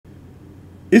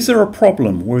Is there a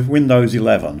problem with Windows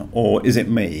 11, or is it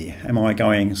me? Am I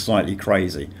going slightly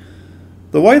crazy?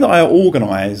 The way that I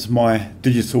organise my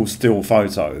digital still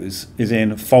photos is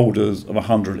in folders of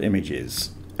 100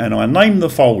 images, and I name the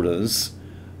folders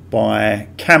by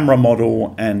camera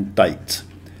model and date.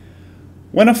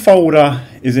 When a folder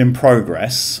is in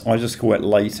progress, I just call it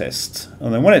latest,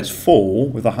 and then when it's full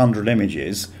with 100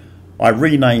 images, I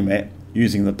rename it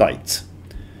using the date.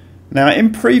 Now,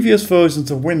 in previous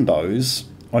versions of Windows,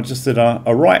 I just did a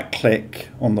right click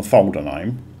on the folder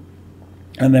name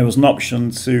and there was an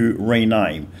option to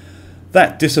rename.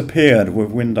 That disappeared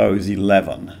with Windows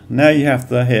 11. Now you have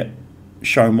to hit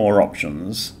show more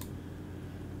options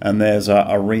and there's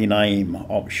a rename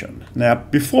option. Now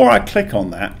before I click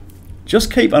on that, just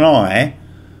keep an eye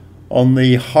on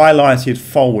the highlighted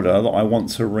folder that I want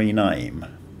to rename.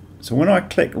 So when I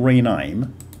click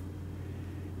rename,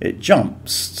 it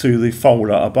jumps to the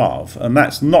folder above, and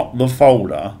that's not the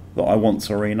folder that I want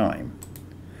to rename.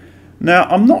 Now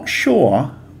I'm not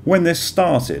sure when this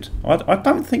started. I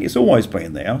don't think it's always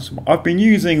been there. So I've been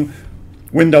using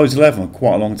Windows 11 for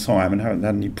quite a long time and haven't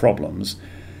had any problems.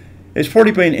 It's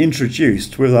probably been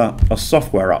introduced with a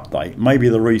software update, maybe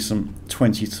the recent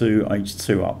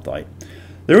 22H2 update.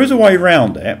 There is a way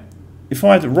around it. If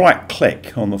I right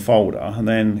click on the folder and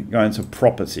then go into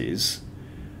properties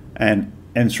and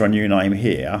enter a new name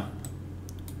here,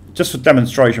 just for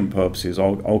demonstration purposes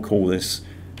I'll call this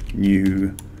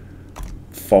new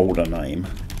folder name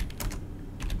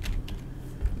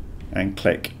and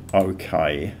click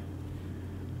OK.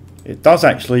 It does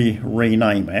actually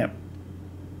rename it.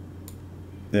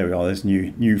 There we are, there's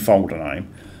new folder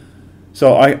name.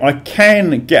 So I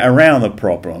can get around the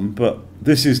problem, but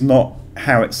this is not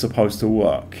how it's supposed to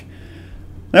work.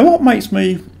 Now what makes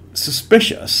me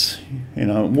suspicious,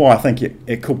 why I think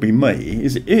it could be me,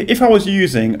 is if I was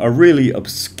using a really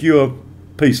obscure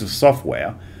piece of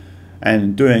software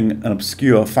and doing an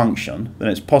obscure function, then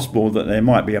it's possible that there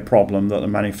might be a problem that the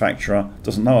manufacturer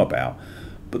doesn't know about.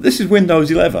 But this is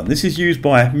Windows 11. This is used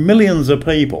by millions of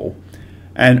people,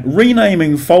 and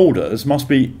renaming folders must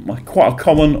be quite a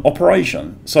common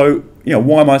operation. So,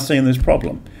 why am I seeing this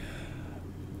problem?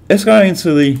 Let's go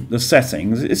into the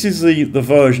settings. This is the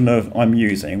version I'm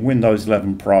using, Windows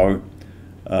 11 Pro.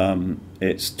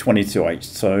 It's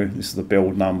 22H2. This is the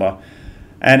build number,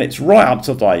 and it's right up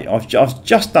to date. I've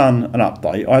just done an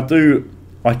update.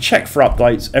 I check for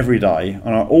updates every day,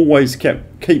 and I always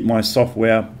keep my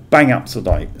software bang up to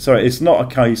date. So it's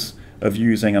not a case of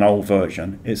using an old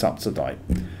version. It's up to date.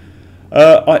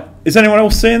 Is anyone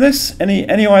else seeing this?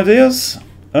 Any ideas?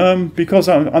 Because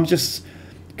I'm just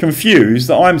confused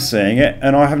that I'm seeing it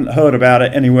and I haven't heard about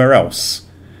it anywhere else.